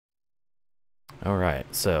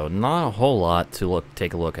Alright, so not a whole lot to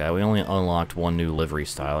take a look at. We only unlocked one new livery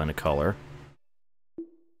style and a color.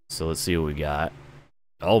 So let's see what we got.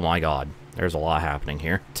 Oh my god, there's a lot happening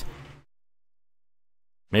here.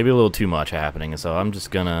 Maybe a little too much happening, so I'm just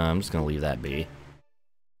gonna leave that be.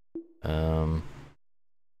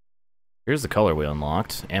 Here's the color we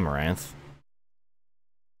unlocked, Amaranth.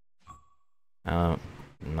 Not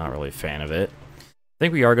really a fan of it. I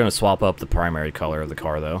think we are gonna swap up the primary color of the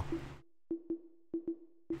car though,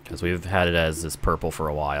 because we've had it as this purple for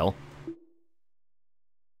a while.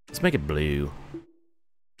 Let's make it blue.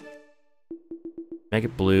 Make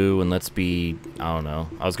it blue, and let's be, I don't know.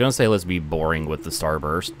 I was gonna say let's be boring with the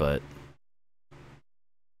starburst, but...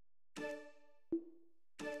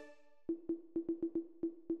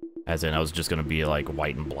 As in, I was just gonna be like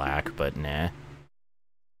white and black, but nah.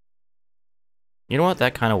 You know what?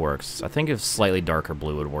 That kind of works. I think if slightly darker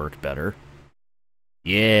blue would work better.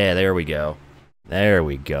 Yeah, there we go. There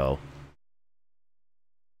we go.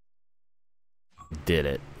 Did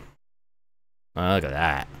it. Oh, look at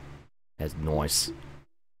that. That's nice.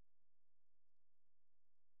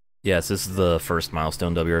 Yes, this is the first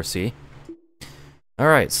Milestone WRC.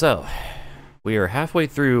 Alright, so we are halfway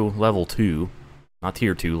through level 2. Not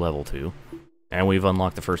tier 2, level 2. And we've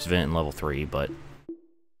unlocked the first event in level 3, but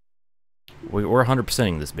we're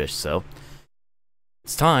 100%ing this bitch, so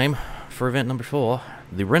it's time for event number 4.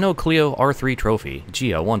 The Renault Clio R3 trophy.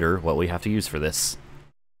 Gee, I wonder what we have to use for this.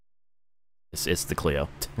 It's the Clio.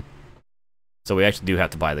 So we actually do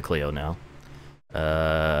have to buy the Clio now.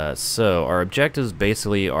 So our objectives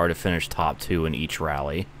basically are to finish top 2 in each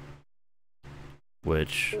rally.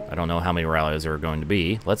 Which, I don't know how many rallies there are going to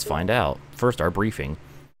be. Let's find out. First, our briefing.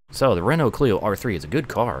 So, the Renault Clio R3 is a good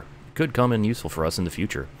car. It could come in useful for us in the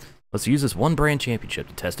future. Let's use this one brand championship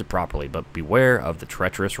to test it properly, but beware of the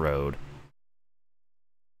treacherous road.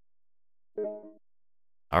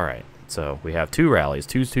 Alright, so we have 2 rallies.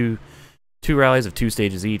 Two rallies of 2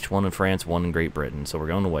 stages each, one in France, one in Great Britain. So we're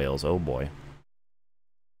going to Wales, oh boy.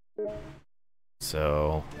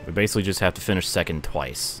 So, we basically just have to finish second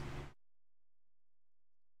twice.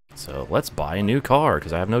 So, let's buy a new car,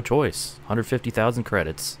 because I have no choice. 150,000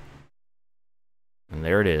 credits. And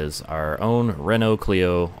there it is, our own Renault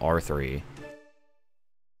Clio R3.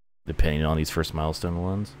 Depending on these first Milestone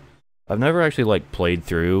ones. I've never actually, like, played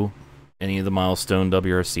through any of the Milestone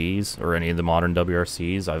WRCs, or any of the modern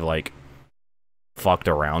WRCs. I've, like, fucked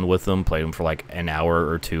around with them, played them for, like, an hour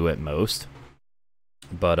or 2 at most.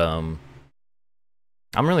 But, I'm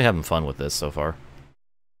really having fun with this so far.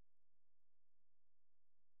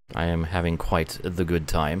 I am having quite the good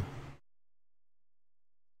time.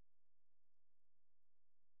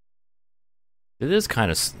 It is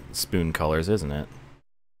kind of spoon colors, isn't it?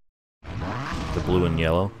 The blue and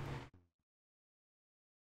yellow.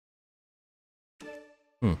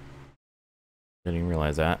 Didn't even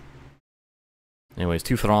realize that. Anyways,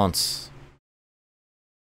 to France.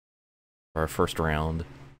 For our first round.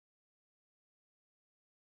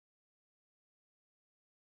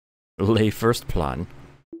 Les first plan.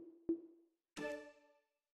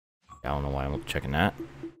 I don't know why I'm checking that.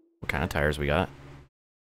 What kind of tires we got?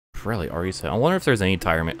 Pirelli RE7. I wonder if there's any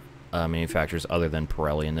tire manufacturers other than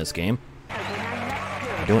Pirelli in this game.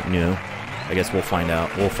 I don't know. I guess we'll find out.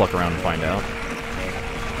 We'll fuck around and find out.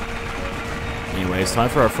 Anyways, time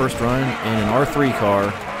for our first run in an R3 car.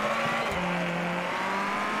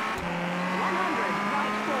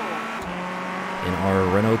 In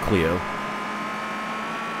our Renault Clio.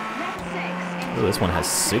 Oh, this one has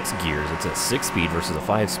 6 gears. It's a 6-speed versus a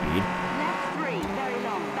 5-speed. Left 3, very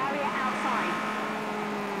long. Barrier outside.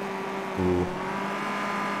 Ooh.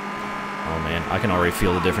 Oh man, I can already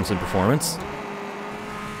feel the difference in performance.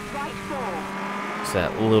 Right 4. It's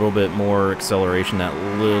that little bit more acceleration, that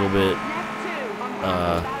little bit Left 2 on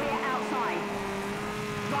barrier outside.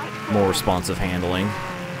 Right 4. more responsive handling.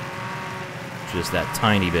 Just that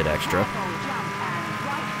tiny bit extra.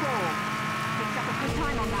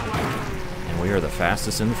 We are the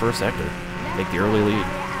fastest in the first sector. Take the early lead.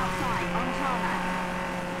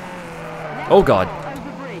 Oh god.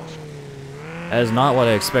 That is not what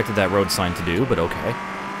I expected that road sign to do, but okay.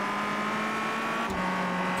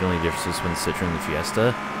 Feel any differences between the Citroen and the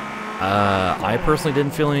Fiesta? I personally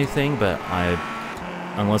didn't feel anything, but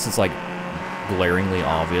unless it's like glaringly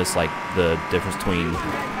obvious, like the difference between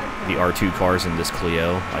the R2 cars and this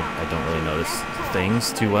Clio, I don't really notice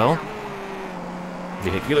things too well.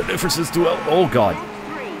 Vehicular differences too well. Oh god.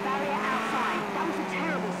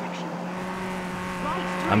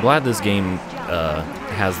 I'm glad this game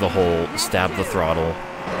has the whole stab the throttle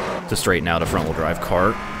to straighten out a front wheel drive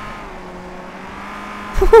car.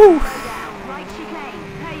 Woohoo!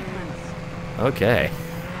 Okay.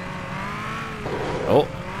 Oh.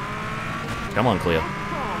 Come on, Clio.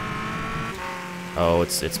 Oh,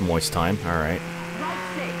 it's moist time. Alright.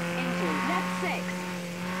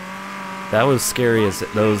 That was scary as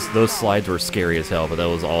those slides were scary as hell, but that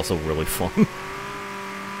was also really fun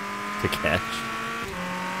to catch.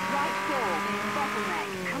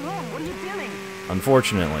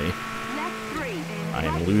 Unfortunately, I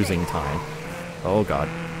am losing time. Oh god.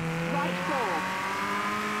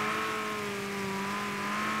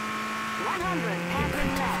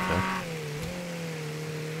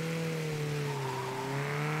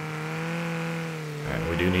 Alright,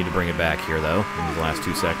 we do need to bring it back here though, in these last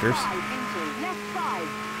two sectors.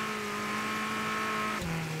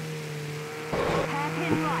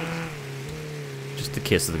 Just a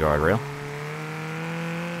kiss of the guardrail.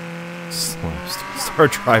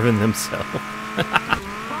 Start driving themselves.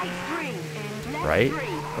 Right?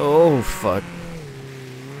 Oh, fuck.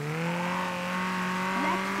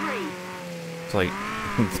 It's like,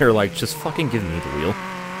 they're like, just fucking give me the wheel.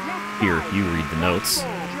 Here, you read the notes.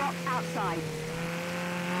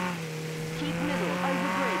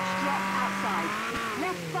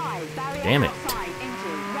 Damn it.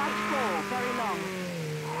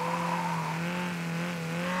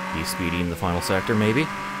 He's speeding the final sector, maybe?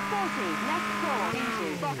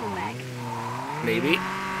 Maybe.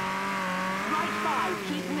 Right 5,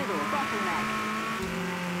 keep middle, bottleneck.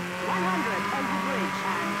 100 over bridge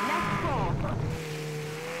and left 4.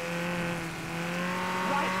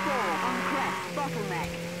 Right 4 on crest, bottleneck.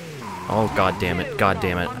 Oh, god damn it, god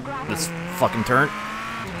damn it. This fucking turn.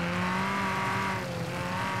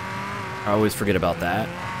 I always forget about that.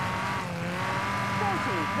 40,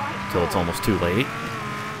 right Till it's almost too late.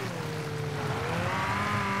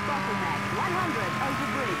 bottleneck. 100 over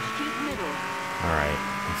bridge, keep middle. Alright,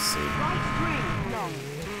 let's see. Right 3, long.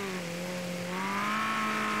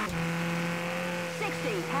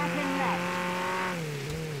 60, hairpin left.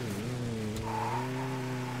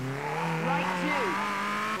 Right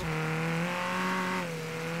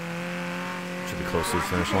 2. Should be close to the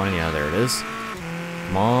finish line. Yeah, there it is.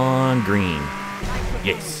 Come on, green.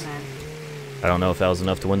 Yes. I don't know if that was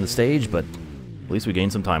enough to win the stage, but at least we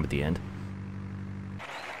gained some time at the end.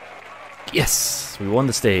 Yes! We won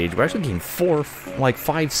the stage. We actually gained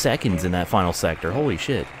 5 seconds in that final sector. Holy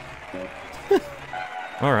shit.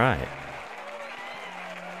 Alright.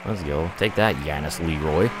 Let's go. Take that, Yanis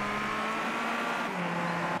Leroy.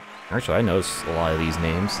 Actually, I noticed a lot of these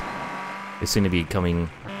names. They seem to be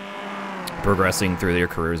progressing through their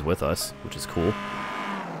careers with us, which is cool.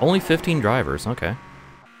 Only 15 drivers, okay.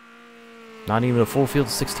 Not even a full field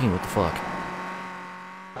of 16, what the fuck?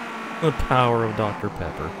 The power of Dr.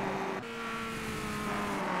 Pepper.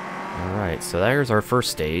 Alright, so there's our first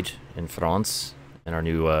stage in France, in our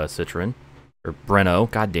new Citroen. Or Renault,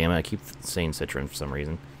 god damn it, I keep saying Citroen for some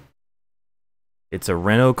reason. It's a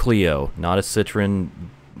Renault Clio, not a Citroen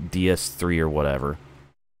DS3 or whatever.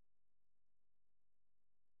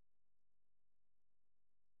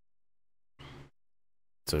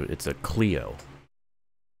 So it's a Clio.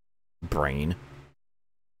 Brain.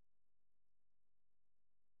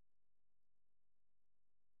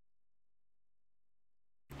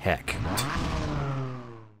 Heck.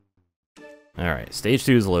 Alright, stage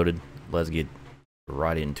 2 is loaded. Let's get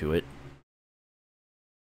right into it.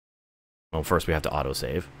 Well, first we have to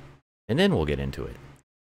autosave, and then we'll get into it.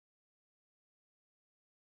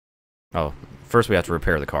 Oh, first we have to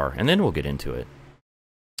repair the car, and then we'll get into it.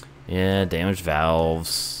 Yeah, damaged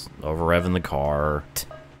valves, over-revving the car.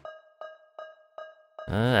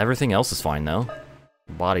 Everything else is fine, though.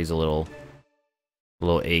 The body's a little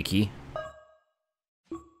achy.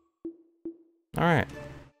 Alright.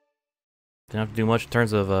 Didn't have to do much in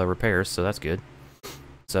terms of repairs, so that's good.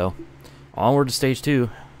 So, onward to stage 2.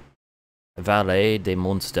 Vallée de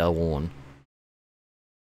Monster 1.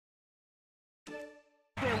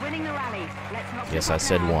 We're winning the rally. Let's not Yes, I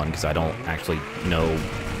said 1 because I don't actually know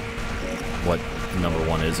what number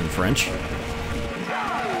 1 is in French.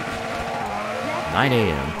 9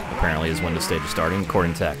 a.m. apparently is when the stage is starting,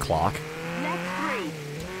 according to that clock. Left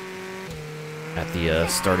 3. At the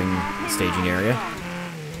starting staging area.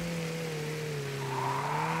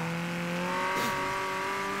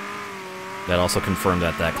 That also confirmed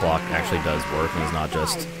that that clock actually does work and is not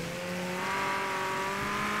just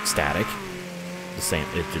static. The same,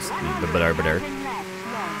 it just Hairpin left,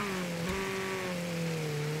 long.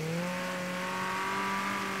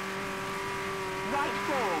 Right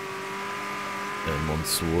 4.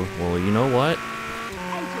 Monsieur. Well, you know what? 80,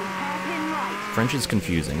 hairpin right. French is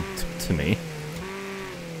confusing to me.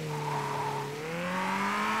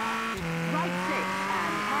 Right 6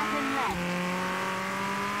 and hairpin left.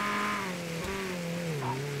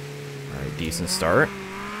 decent start.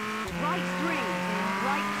 Right 3,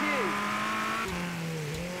 right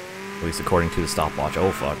At least according to the stopwatch.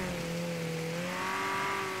 Oh, fuck. 2.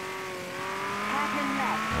 Hairpin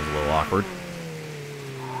left. That was a little awkward.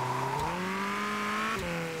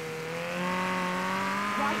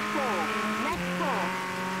 Right 4, left 4.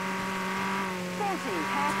 40,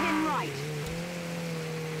 hairpin right.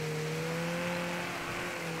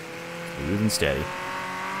 Smooth and steady.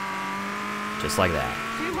 Just like that.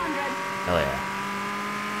 200, Hell yeah.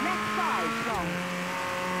 left 5, long.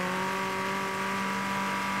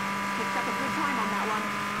 Picked up a good time on that one.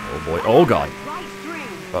 Oh boy. Oh god. Right 3,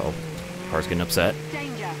 Uh-oh. Car's getting upset.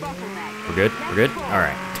 danger, bottleneck. We're good? We're good? Left 4,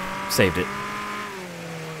 Alright. Saved it.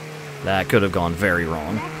 That could have gone very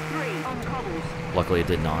wrong. Left 3, on cobbles. Luckily it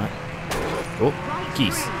did not. Oh, Right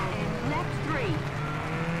geese. 3, in left 3.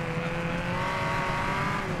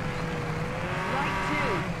 Right 2.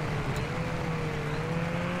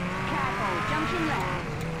 Careful, junction left.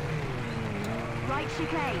 Right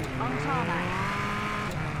chicane, on tarmac.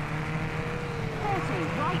 40,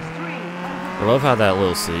 right 3, I love how that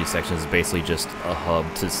little city section is basically just a hub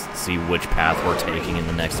to see which path we're taking in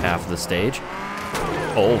the next half of the stage.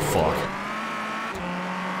 Oh, fuck.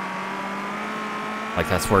 Like,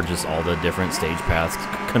 that's where just all the different stage paths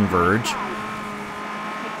converge. Picked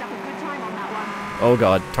up a good time on that one. Oh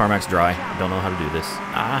god, tarmac's dry. I don't know how to do this.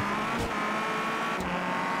 Ah.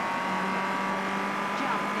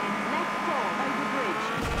 Jump in left 4, over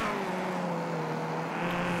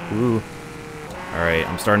bridge. Ooh. Alright,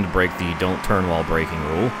 I'm starting to break the don't turn while braking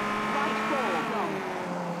rule. Right 4, long.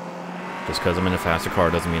 Just because I'm in a faster car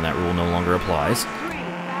doesn't mean that rule no longer applies. 3,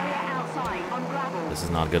 barrier outside, on gravel. This is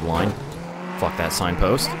not a good line. Fuck that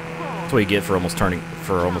signpost. Left 4, That's what you get for almost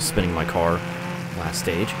spinning my car last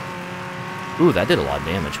stage. Ooh, that did a lot of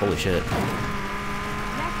damage. Holy shit. left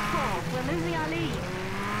 4, we're losing our lead.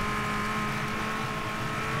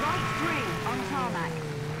 Right 3, on tarmac.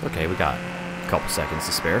 Okay, we got a couple seconds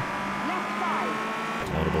to spare. Left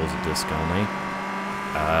 5, Notables a disc only.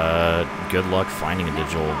 Good luck finding a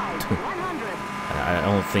digital. 100. I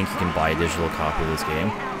don't think you can buy a digital copy of this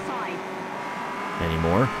game Outside.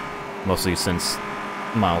 anymore. Mostly since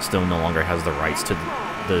Milestone no longer has the rights to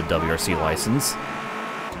the WRC license.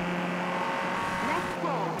 Left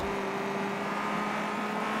 4.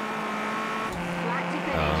 Flat to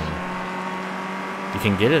finish. You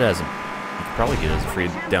can get it as a, you can probably get it as a free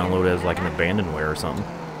download as like an abandonware or something.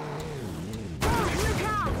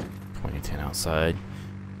 2010 outside.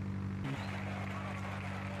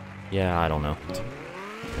 Yeah, I don't know.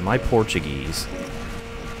 Am I Portuguese?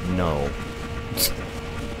 No.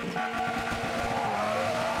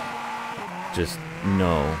 Just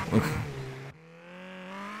no.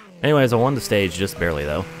 Anyways, I won the stage just barely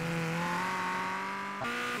though.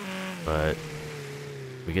 But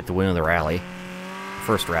we get the win of the rally.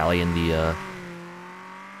 First rally in the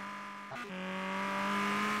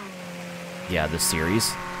yeah, this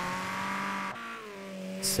series.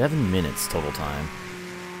 7 minutes total time.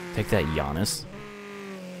 Take that, Giannis.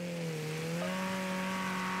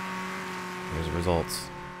 Here's the results.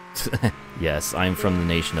 Yes, I'm from the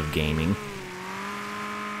nation of gaming.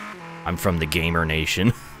 I'm from the gamer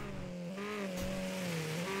nation.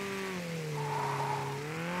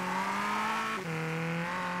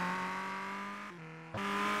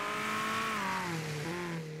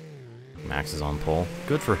 Max is on pole.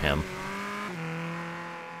 Good for him.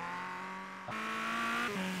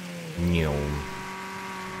 Nyom.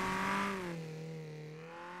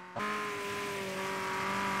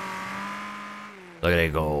 Look at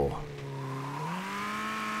it go.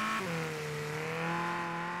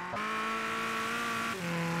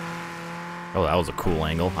 Oh, that was a cool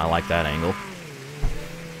angle. I like that angle.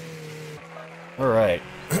 Alright.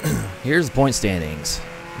 Here's the point standings.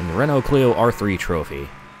 In the Renault Clio R3 trophy.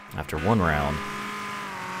 After one round.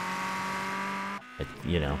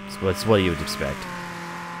 You know, it's what you would expect.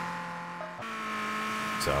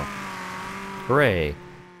 So, hooray.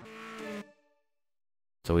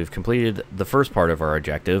 So we've completed the first part of our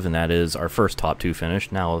objective, and that is our first top 2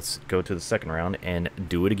 finish. Now let's go to the second round and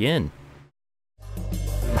do it again.